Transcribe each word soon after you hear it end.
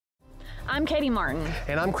I'm Katie Martin.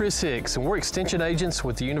 And I'm Chris Hicks, and we're Extension Agents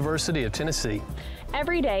with the University of Tennessee.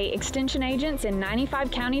 Every day, Extension agents in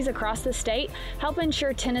 95 counties across the state help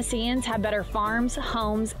ensure Tennesseans have better farms,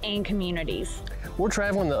 homes, and communities. We're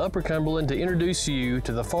traveling to Upper Cumberland to introduce you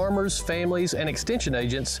to the farmers, families, and Extension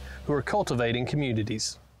agents who are cultivating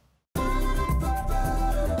communities.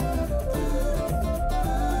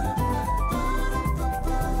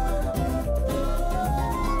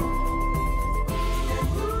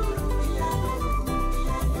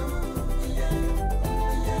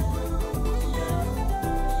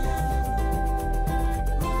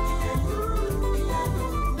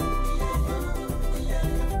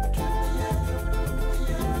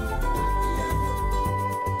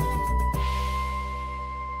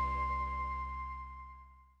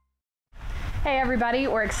 Hey everybody,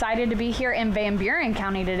 we're excited to be here in Van Buren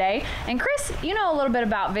County today. And Chris, you know a little bit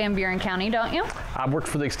about Van Buren County, don't you? I've worked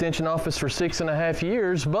for the Extension office for 6.5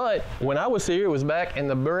 years, but when I was here, it was back in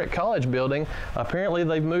the Buren College building. Apparently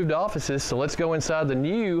they've moved offices, so let's go inside the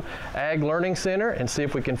new Ag Learning Center and see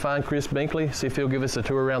if we can find Chris Binkley, see if he'll give us a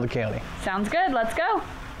tour around the county. Sounds good, let's go.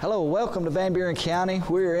 Hello, welcome to Van Buren County.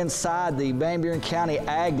 We're inside the Van Buren County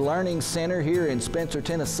Ag Learning Center here in Spencer,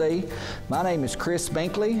 Tennessee. My name is Chris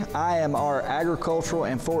Binkley. I am our agricultural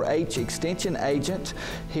and 4-H extension agent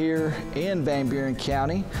here in Van Buren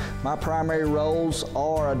County. My primary roles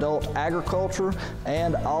are adult agriculture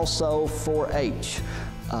and also 4-H.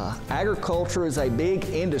 Agriculture is a big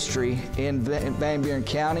industry in Van Buren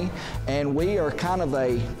County, and we are kind of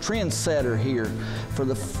a trendsetter here for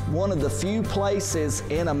one of the few places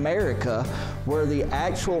in America where the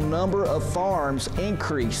actual number of farms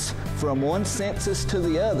increase from one census to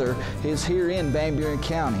the other is here in Van Buren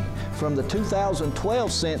County. From the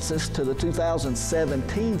 2012 census to the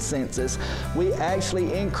 2017 census, we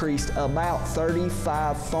actually increased about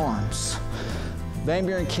 35 farms. Van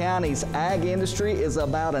Buren County's ag industry is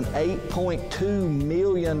about an $8.2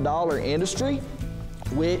 million industry,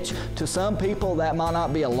 which to some people that might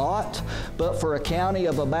not be a lot, but for a county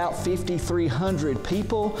of about 5,300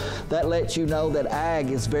 people, that lets you know that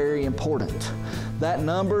ag is very important. That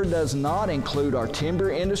number does not include our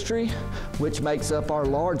timber industry, which makes up our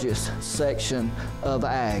largest section of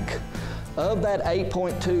ag. Of that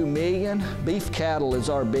 8.2 million, beef cattle is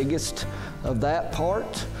our biggest of that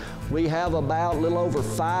part. We have about a little over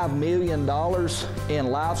 $5 million in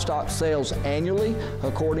livestock sales annually,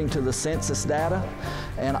 according to the census data.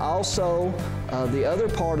 And also, the other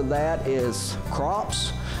part of that is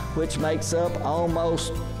crops, which makes up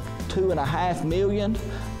almost $2.5 million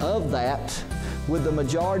of that, with the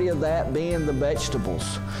majority of that being the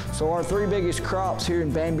vegetables. So our three biggest crops here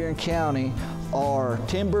in Van Buren County are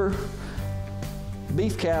timber,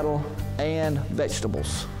 beef cattle, and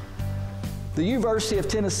vegetables. The University of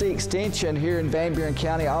Tennessee Extension here in Van Buren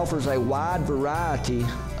County offers a wide variety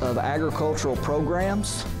of agricultural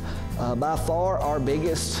programs. By far, our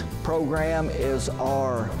biggest program is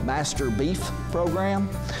our Master Beef program.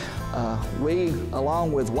 We,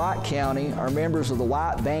 along with White County, are members of the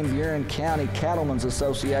White Van Buren County Cattlemen's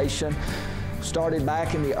Association, started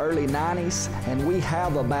back in the early 90s, and we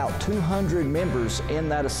have about 200 members in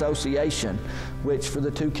that association, which for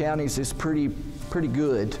the two counties is pretty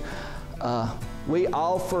good. We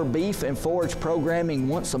offer beef and forage programming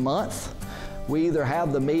once a month. We either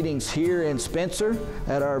have the meetings here in Spencer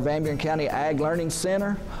at our Van Buren County Ag Learning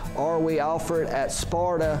Center, or we offer it at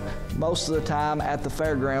Sparta, most of the time at the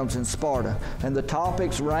fairgrounds in Sparta. And the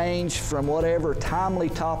topics range from whatever timely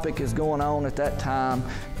topic is going on at that time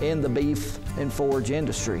in the beef and forage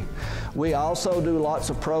industry. We also do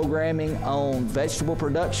lots of programming on vegetable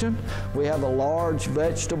production. We have a large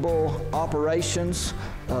vegetable operations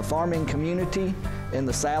farming community in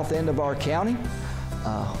the south end of our county.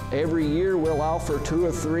 Every year we'll offer 2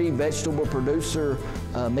 or 3 vegetable producer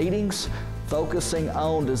meetings focusing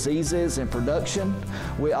on diseases and production.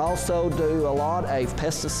 We also do a lot of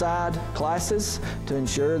pesticide classes to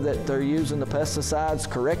ensure that they're using the pesticides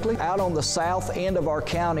correctly. Out on the south end of our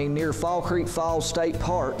county near Fall Creek Falls State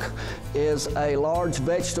Park is a large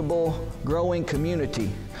vegetable growing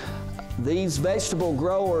community. These vegetable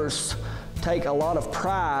growers take a lot of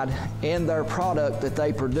pride in their product that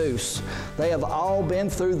they produce. They have all been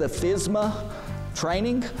through the FSMA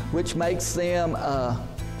training, which makes them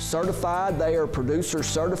certified. They are producer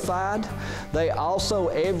certified. They also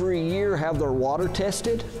every year have their water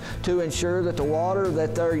tested to ensure that the water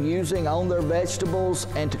that they're using on their vegetables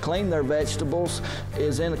and to clean their vegetables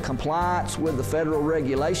is in compliance with the federal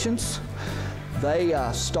regulations. They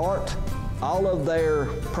start all of their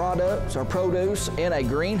products or produce in a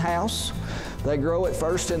greenhouse They grow it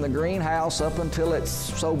first in the greenhouse up until it's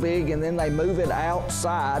so big, and then they move it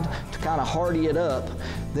outside to kind of hardy it up.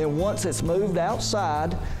 Then once it's moved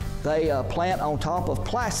outside, they plant on top of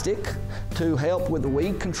plastic to help with the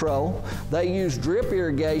weed control. They use drip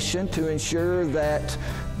irrigation to ensure that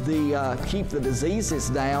keep the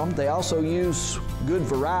diseases down. They also use good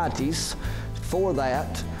varieties for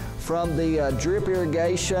that. From the drip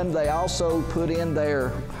irrigation, they also put in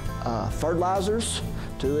their fertilizers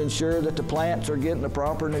to ensure that the plants are getting the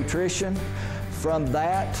proper nutrition. From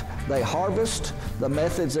that, they harvest. The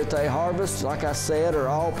methods that they harvest, like I said, are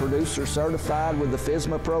all producer certified with the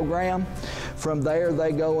FSMA program. From there,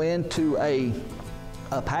 they go into a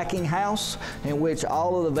packing house in which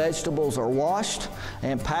all of the vegetables are washed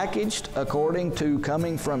and packaged according to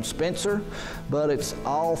coming from Spencer, but it's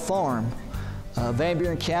all farm. Van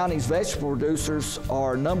Buren County's vegetable producers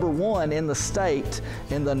are #1 in the state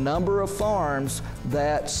in the number of farms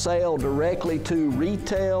that sell directly to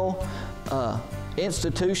retail,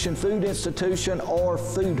 institution, food institution, or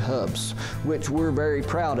food hubs, which we're very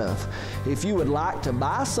proud of. If you would like to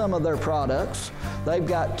buy some of their products, they've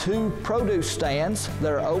got 2 produce stands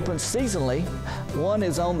that are open seasonally. One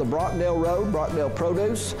is on the Brockdale Road, Brockdale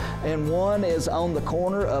Produce, and one is on the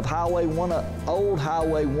corner of Old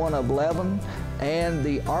Highway 111 and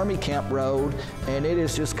the Army Camp Road, and it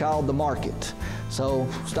is just called The Market. So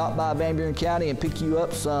stop by Van Buren County and pick you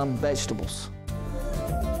up some vegetables.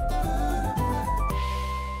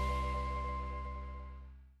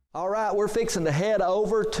 All right, we're fixing to head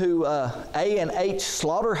over to A&H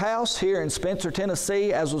Slaughterhouse here in Spencer,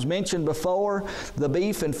 Tennessee. As was mentioned before, the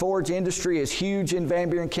beef and forage industry is huge in Van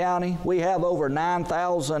Buren County. We have over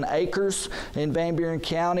 9,000 acres in Van Buren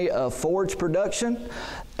County of forage production.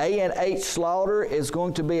 A&H Slaughter is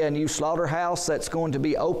going to be a new slaughterhouse that's going to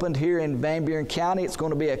be opened here in Van Buren County. It's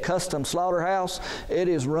going to be a custom slaughterhouse. It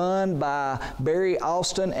is run by Barry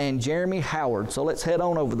Austin and Jeremy Howard. So let's head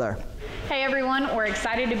on over there. Hey everyone, we're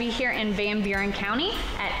excited to be here in Van Buren County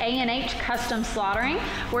at A&H Custom Slaughtering.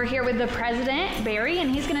 We're here with the president, Barry, and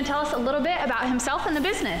he's going to tell us a little bit about himself and the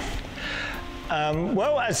business.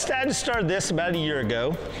 Well, I started this about a year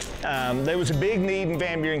ago. There was a big need in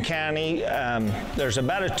Van Buren County. There's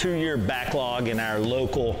about a 2-year backlog in our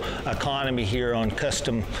local economy here on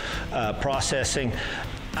custom processing.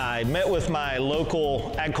 I met with my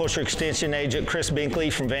local agriculture extension agent, Chris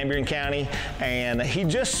Binkley from Van Buren County, and he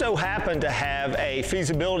just so happened to have a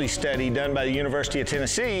feasibility study done by the University of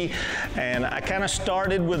Tennessee, and I kind of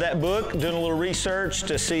started with that book, doing a little research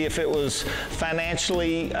to see if it was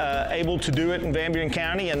financially able to do it in Van Buren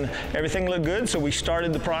County, and everything looked good, so we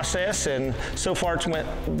started the process, and so far it's went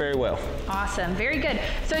very well. Awesome, very good.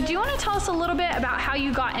 So do you want to tell us a little bit about how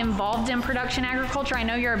you got involved in production agriculture? I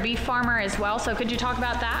know you're a beef farmer as well, so could you talk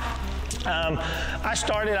about that?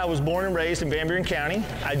 I was born and raised in Van Buren County.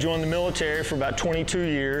 I joined the military for about 22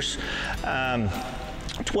 years.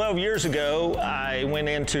 12 years ago, I went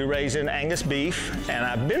into raising Angus beef, and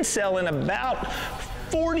I've been selling about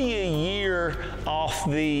 40 a year off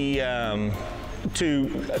the to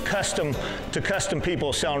custom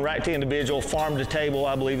people, selling right to individual, farm to table,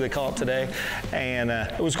 I believe they call it today. And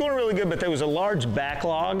it was going really good, but there was a large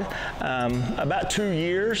backlog, about 2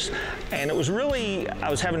 years, and it was really, I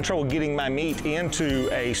was having trouble getting my meat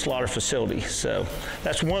into a slaughter facility. So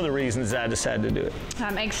that's one of the reasons I decided to do it.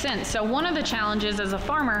 That makes sense. So one of the challenges as a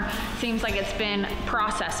farmer seems like it's been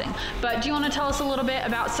processing. But do you want to tell us a little bit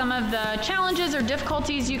about some of the challenges or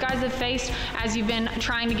difficulties you guys have faced as you've been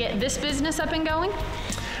trying to get this business up and going?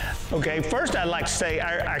 Okay, first I'd like to say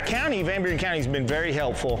our county, Van Buren County, has been very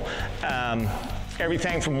helpful.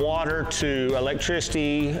 Everything from water to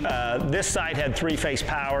electricity. This site had 3-phase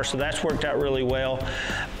power, so that's worked out really well.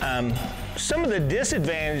 Some of the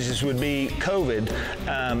disadvantages would be COVID.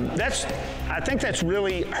 I think that's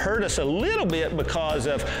really hurt us a little bit because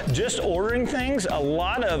of just ordering things. A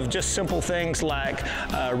lot of just simple things like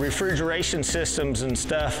refrigeration systems and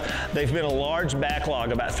stuff. They've been a large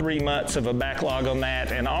backlog, about 3 months of a backlog on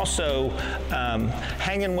that. And also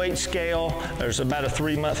hanging weight scale, there's about a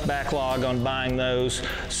 3-month backlog on buying those.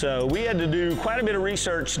 So we had to do quite a bit of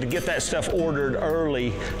research to get that stuff ordered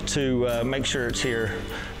early to make sure it's here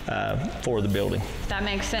for the building. That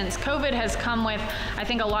makes sense. COVID has come with, I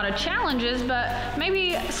think, a lot of challenges, but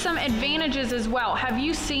maybe some advantages as well. Have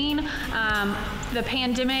you seen the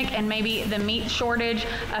pandemic and maybe the meat shortage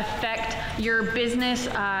affect your business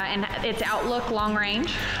and its outlook long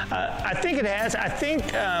range? I think it has. I think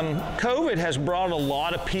COVID has brought a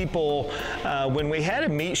lot of people, when we had a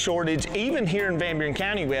meat shortage, even here in Van Buren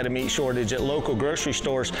County we had a meat shortage at local grocery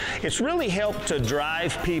stores, it's really helped to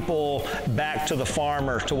drive people back to the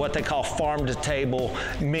farmer, to what they call farm-to-table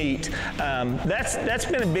meat. That's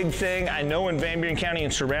been a big thing, I know, in Van Buren County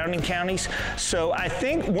and surrounding counties. So I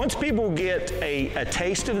think once people get a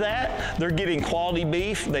taste of that, they're getting quality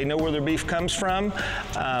beef. They know where their beef comes from.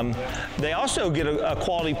 They also get a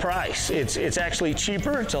quality price. It's actually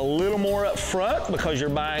cheaper. It's a little more up front because you're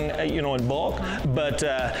buying, in bulk, but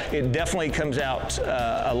it definitely comes out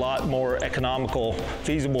a lot more economical,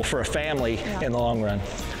 feasible for a family in the long run.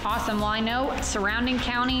 Awesome. Well, I know surrounding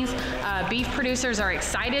counties, beef producers are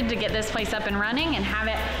excited to get this place up and running and have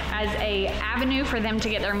it as a avenue for them to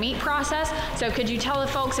get their meat processed. So could you tell the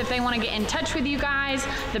folks, if they want to get in touch with you guys,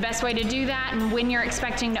 the best way to do that and when you're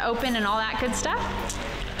expecting to open and all that good stuff?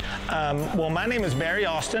 Well, my name is Barry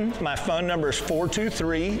Austin. My phone number is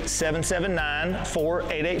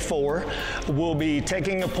 423-779-4884. We'll be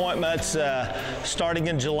taking appointments starting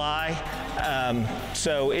in July.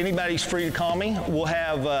 So anybody's free to call me. We'll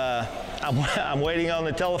have, I'm waiting on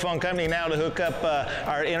the telephone company now to hook up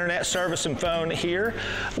our internet service and phone here.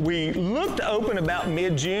 We look to open about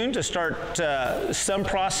mid-June to start some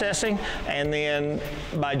processing, and then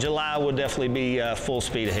by July we'll definitely be full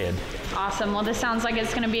speed ahead. Awesome. Well, this sounds like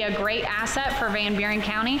it's going to be a great asset for Van Buren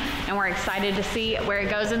County, and we're excited to see where it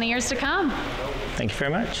goes in the years to come. Thank you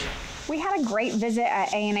very much. We had a great visit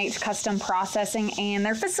at A&H Custom Processing, and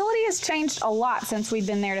their facility has changed a lot since we've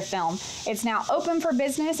been there to film. It's now open for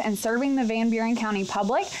business and serving the Van Buren County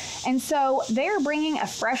public, and so they're bringing a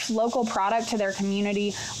fresh local product to their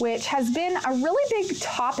community, which has been a really big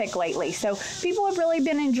topic lately. So people have really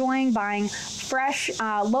been enjoying buying fresh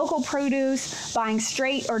local produce, buying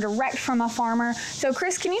straight or direct from a farmer. So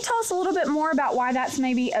Chris, can you tell us a little bit more about why that's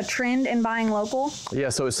maybe a trend in buying local? Yeah,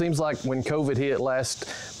 so it seems like when COVID hit last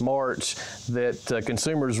March, that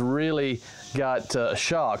consumers really got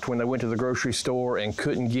shocked when they went to the grocery store and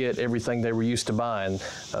couldn't get everything they were used to buying.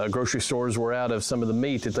 Grocery stores were out of some of the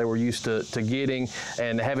meat that they were used to getting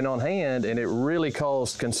and having on hand, and it really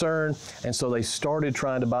caused concern, and so they started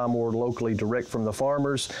trying to buy more locally direct from the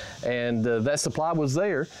farmers, and that supply was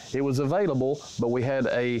there. It was available, but we had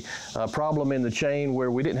a problem in the chain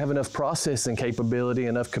where we didn't have enough processing capability,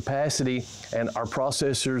 enough capacity, and our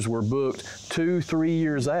processors were booked 2-3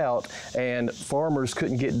 years out, and farmers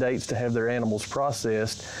couldn't get dates to have their animals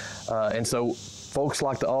processed. And so folks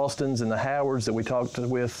like the Austins and the Howards that we talked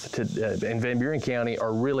with in Van Buren County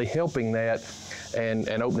are really helping that and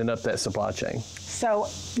opening up that supply chain. So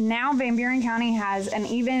now Van Buren County has an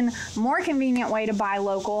even more convenient way to buy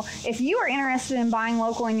local. If you are interested in buying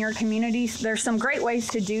local in your communities, there's some great ways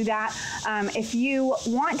to do that. If you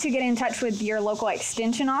want to get in touch with your local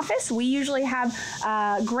extension office, we usually have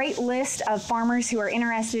a great list of farmers who are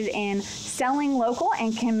interested in selling local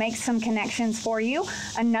and can make some connections for you.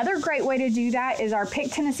 Another great way to do that is our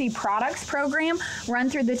Pick Tennessee Products program run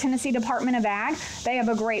through the Tennessee Department of Ag. They have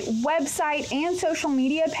a great website and social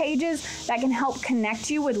media pages that can help connect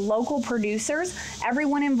you with local producers.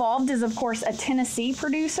 Everyone involved is, of course, a Tennessee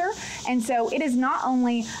producer, and so it is not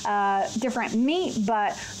only different meat,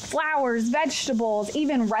 but flowers, vegetables,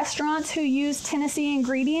 even restaurants who use Tennessee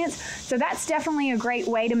ingredients. So that's definitely a great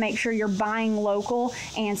way to make sure you're buying local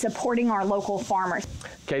and supporting our local farmers.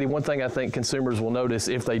 Katie, one thing I think consumers will notice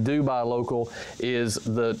if they do buy local is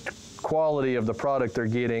the quality of the product they're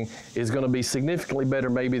getting is going to be significantly better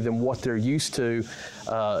maybe than what they're used to.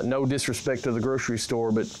 No disrespect to the grocery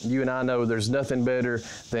store, but you and I know there's nothing better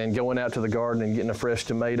than going out to the garden and getting a fresh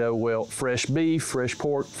tomato. Well, fresh beef, fresh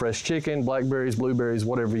pork, fresh chicken, blackberries, blueberries,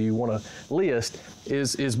 whatever you want to list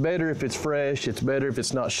is better if it's fresh. It's better if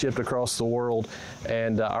it's not shipped across the world.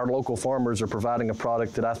 And our local farmers are providing a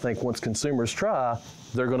product that I think once consumers try,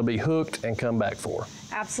 they're going to be hooked and come back for.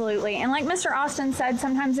 Absolutely. And like Mr. Austin said,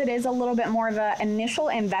 sometimes it is a little bit more of an initial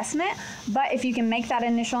investment, but if you can make that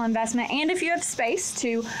initial investment and if you have space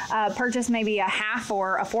to purchase maybe a half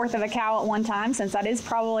or a fourth of a cow at one time, since that is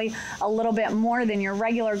probably a little bit more than your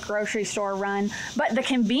regular grocery store run, but the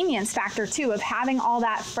convenience factor too of having all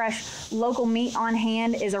that fresh local meat on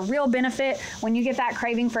hand is a real benefit. When you get that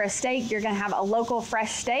craving for a steak, you're going to have a local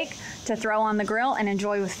fresh steak to throw on the grill and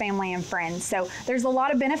enjoy with family and friends. So there's a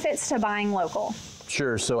lot of benefits to buying local.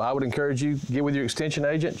 Sure, so I would encourage you, get with your extension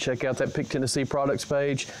agent, check out that Pick Tennessee Products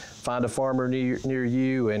page, find a farmer near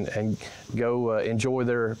you and go enjoy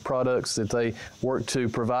their products that they work to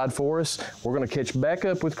provide for us. We're going to catch back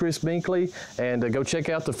up with Chris Binkley and go check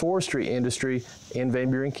out the forestry industry in Van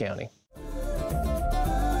Buren County.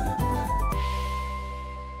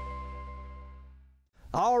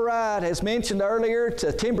 All right. right, as mentioned earlier,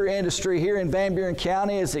 the timber industry here in Van Buren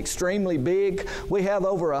County is extremely big. We have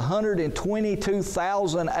over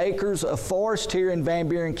 122,000 acres of forest here in Van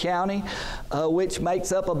Buren County, which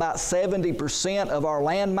makes up about 70% of our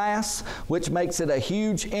land mass, which makes it a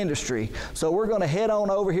huge industry. So we're going to head on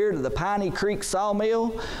over here to the Piney Creek Sawmill,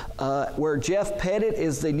 where Jeff Pettit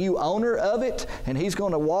is the new owner of it, and he's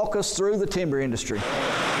going to walk us through the timber industry.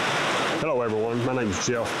 Hello everyone, my name is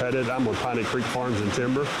Jeff Pettit. I'm with Piney Creek Farms and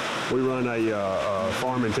Timber. We run a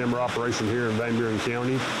farm and timber operation here in Van Buren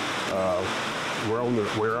County. We're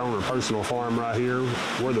on a personal farm right here.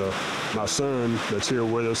 My son that's here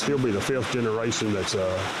with us, he'll be the 5th generation that's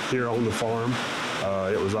here on the farm.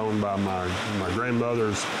 It was owned by my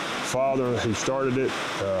grandmother's father. He started it.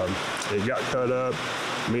 It got cut up.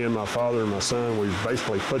 Me and my father and my son, we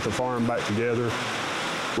basically put the farm back together.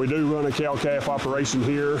 We do run a cow-calf operation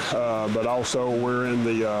here, but also we're in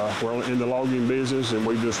the logging business, and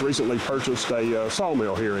we just recently purchased a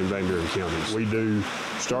sawmill here in Van Buren County. We do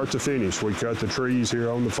start to finish. We cut the trees here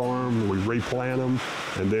on the farm, we replant them,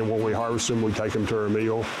 and then when we harvest them, we take them to our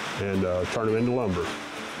mill and turn them into lumber.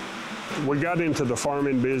 We got into the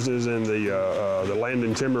farming business and the land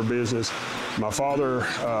and timber business. My father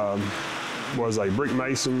was a brick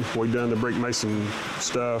mason. We done the brick mason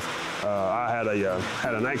stuff. I had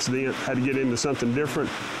an accident, had to get into something different,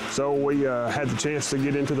 so we had the chance to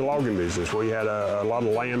get into the logging business. We had a lot of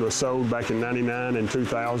land was sold back in '99 and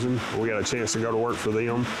 2000. We got a chance to go to work for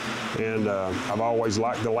them, and I've always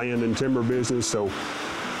liked the land and timber business, so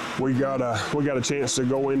we got a chance to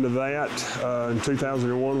go into that. In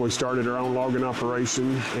 2001, we started our own logging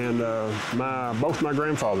operation, and both my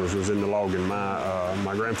grandfathers was into logging.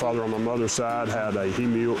 My grandfather on my mother's side had he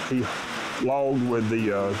logged with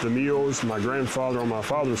the mules. My grandfather on my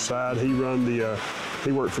father's side, he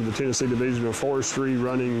worked for the Tennessee Division of Forestry,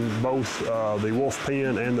 running both the Wolf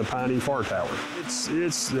Pen and the Piney Far Tower. It's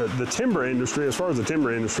the timber industry. As far as the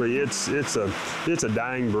timber industry, it's a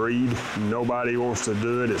dying breed. Nobody wants to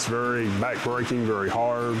do it. It's very backbreaking, very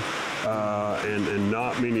hard, and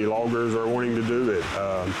not many loggers are wanting to do it.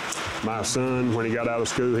 My son, when he got out of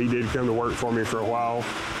school, he did come to work for me for a while,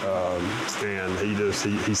 and he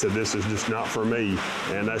said, "This is just not for me,"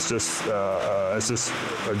 and that's just a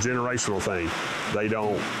generational thing.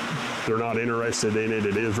 They're not interested in it.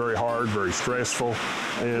 It is very hard, very stressful,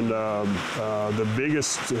 and the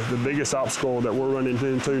biggest obstacle that we're running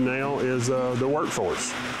into now is the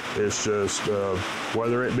workforce. It's just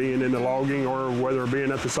whether it being in the logging or whether it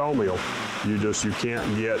being at the sawmill, you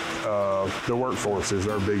can't get the workforce is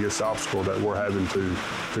our biggest obstacle that we're having to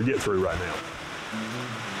get through right now.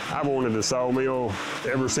 I've wanted a sawmill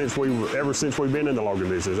ever since we've been in the logging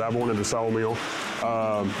business. I've wanted a sawmill.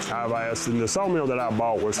 I've asked, and the sawmill that I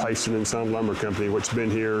bought was Hastings & Son Lumber Company, which has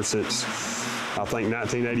been here since I think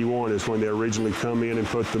 1981 is when they originally come in and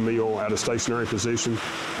put the mill at a stationary position.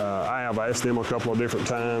 I have asked them a couple of different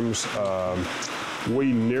times.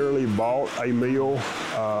 We nearly bought a mill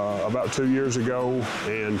about 2 years ago,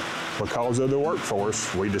 and because of the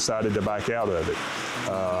workforce, we decided to back out of it.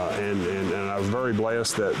 And I was very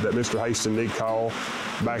blessed that Mr. Hastings did call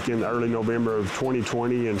back in early November of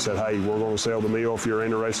 2020 and said, "Hey, we're going to sell the mill if you're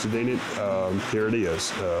interested in it. Here it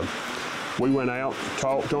is." We went out,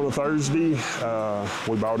 talked on a Thursday,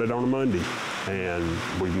 we bought it on a Monday, and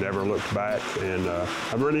we've never looked back, and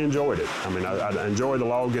I've really enjoyed it. I mean, I enjoy the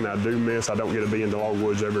logging. I don't get to be in the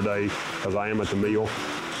logwoods every day because I am at the mill.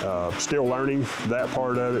 Still learning that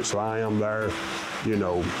part of it, so I am there,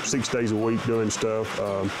 6 days a week doing stuff.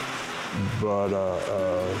 But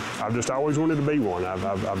I've just always wanted to be one.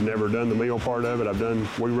 I've never done the mill part of it.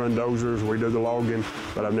 We run dozers, we do the logging,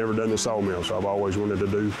 but I've never done the sawmill, so I've always wanted to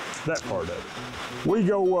do that part of it. We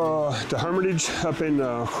go to Hermitage up in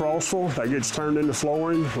Crossville. That gets turned into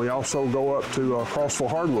flooring. We also go up to Crossville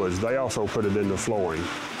Hardwoods. They also put it into flooring.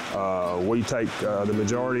 We take the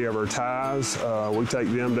majority of our ties, we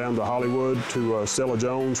take them down to Hollywood to Stella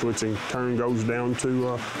Jones, which in turn goes down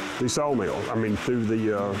to the sawmill, to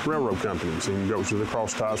the railroad companies, and goes to the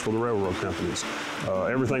cross ties for the railroad companies.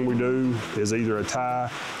 Everything we do is either a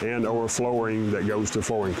tie and or flooring that goes to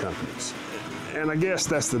flooring companies. And I guess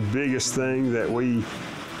that's the biggest thing that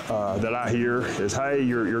that I hear is, "Hey,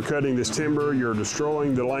 you're cutting this timber, you're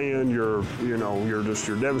destroying the land, you're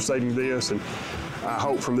devastating this." And I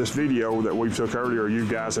hope from this video that we took earlier, you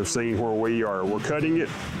guys have seen where we're cutting it.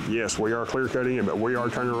 Yes, we are clear cutting it, but we are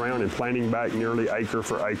turning around and planting back nearly acre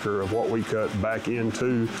for acre of what we cut back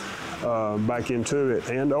into back into it,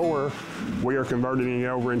 and or we are converting it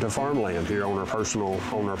over into farmland here on our personal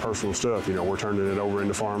stuff. You know, we're turning it over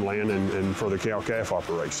into farmland and for the cow-calf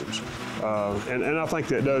operations. And I think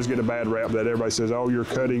that does get a bad rap that everybody says, oh, you're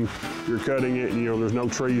cutting it, and, you know, there's no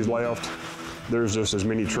trees left. There's just as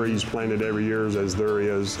many trees planted every year as there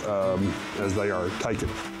is as they are taken,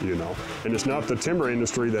 you know. And it's not the timber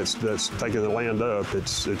industry that's taking the land up,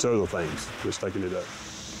 it's other things that's taking it up.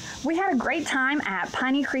 We had a great time at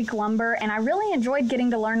Piney Creek Lumber, and I really enjoyed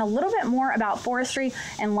getting to learn a little bit more about forestry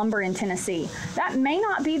and lumber in Tennessee. That may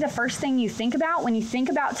not be the first thing you think about when you think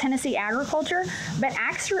about Tennessee agriculture, but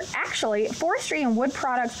actually forestry and wood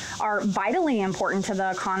products are vitally important to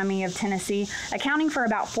the economy of Tennessee, accounting for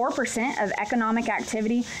about 4% of economic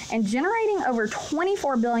activity and generating over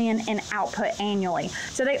 $24 billion in output annually.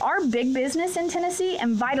 So they are big business in Tennessee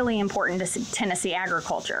and vitally important to Tennessee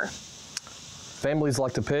agriculture. Families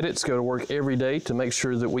like the Pettits go to work every day to make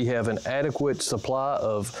sure that we have an adequate supply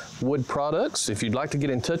of wood products. If you'd like to get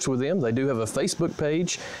in touch with them, they do have a Facebook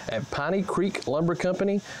page at Piney Creek Lumber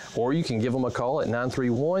Company, or you can give them a call at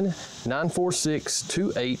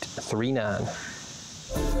 931-946-2839.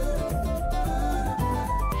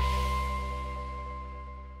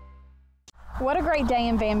 What a great day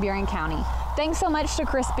in Van Buren County. Thanks so much to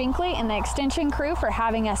Chris Binkley and the Extension crew for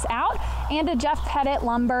having us out, and to Jeff Pettit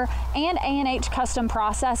Lumber and A&H Custom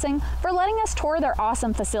Processing for letting us tour their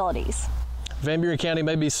awesome facilities. Van Buren County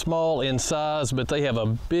may be small in size, but they have a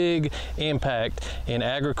big impact in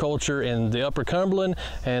agriculture in the Upper Cumberland,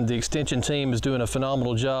 and the Extension team is doing a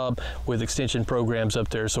phenomenal job with Extension programs up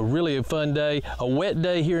there. So really a fun day, a wet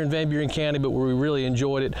day here in Van Buren County, but we really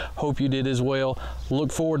enjoyed it. Hope you did as well.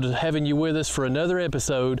 Look forward to having you with us for another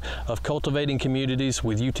episode of Cultivating Communities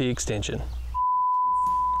with UT Extension.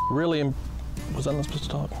 Really, was I not supposed to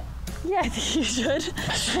talk? Yeah, I think you should.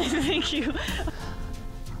 Thank you.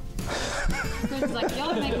 Chris is like,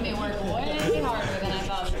 y'all are making me work way harder than I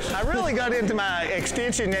thought. I really got into my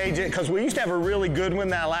extension agent because we used to have a really good one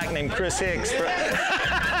that I like named Chris Hicks.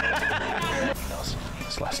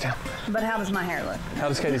 Slice down. But how does my hair look? How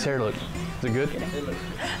does Katie's hair look? Is it good?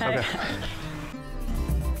 Okay.